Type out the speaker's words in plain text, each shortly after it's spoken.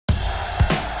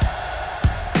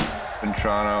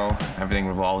Toronto. Everything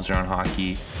revolves around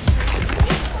hockey.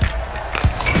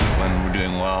 When we're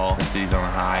doing well, the city's on a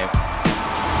high.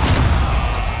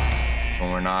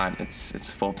 When we're not, it's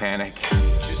full panic.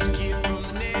 Just a kid from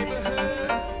the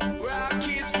neighborhood. We're all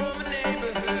kids from the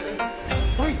neighborhood.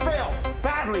 We failed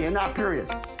badly in that period.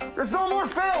 There's no more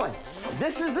failing.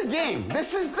 This is the game.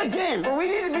 This is the game where we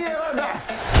need to be at our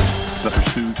best. The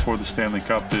pursuit for the Stanley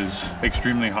Cup is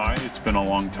extremely high. It's been a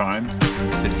long time.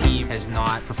 The team has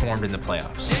not performed in the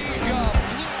playoffs.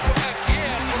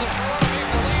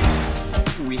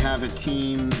 We have a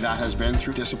team that has been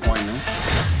through disappointments.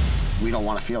 We don't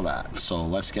want to feel that, so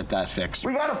let's get that fixed.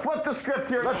 We got to flip the script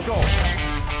here. Let's go.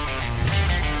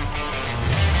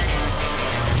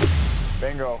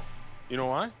 Bingo. You know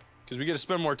why? Because we get to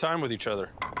spend more time with each other.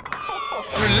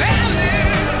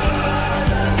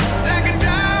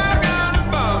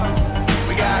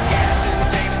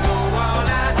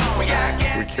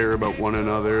 We care about one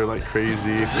another like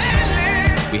crazy.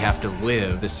 We have to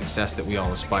live the success that we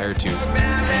all aspire to.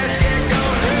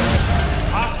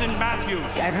 Austin Matthews.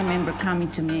 I remember coming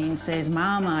to me and says,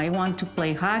 Mama, I want to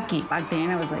play hockey. Back then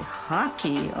I was like,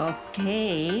 hockey?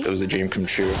 Okay. It was a dream come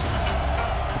true.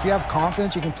 If you have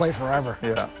confidence, you can play forever.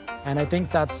 Yeah. And I think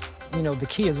that's, the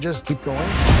key is just keep going.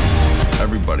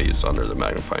 Everybody is under the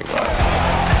magnifying glass.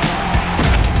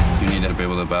 You need to be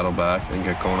able to battle back and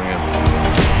get going again.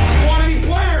 We want to be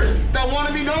players that want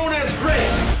to be known as great.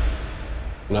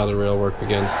 Now the real work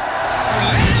begins.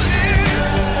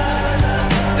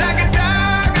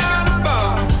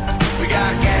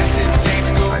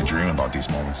 I dream about these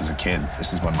moments as a kid.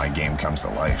 This is when my game comes to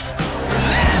life.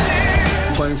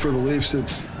 Playing for the Leafs,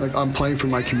 it's like I'm playing for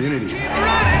my community.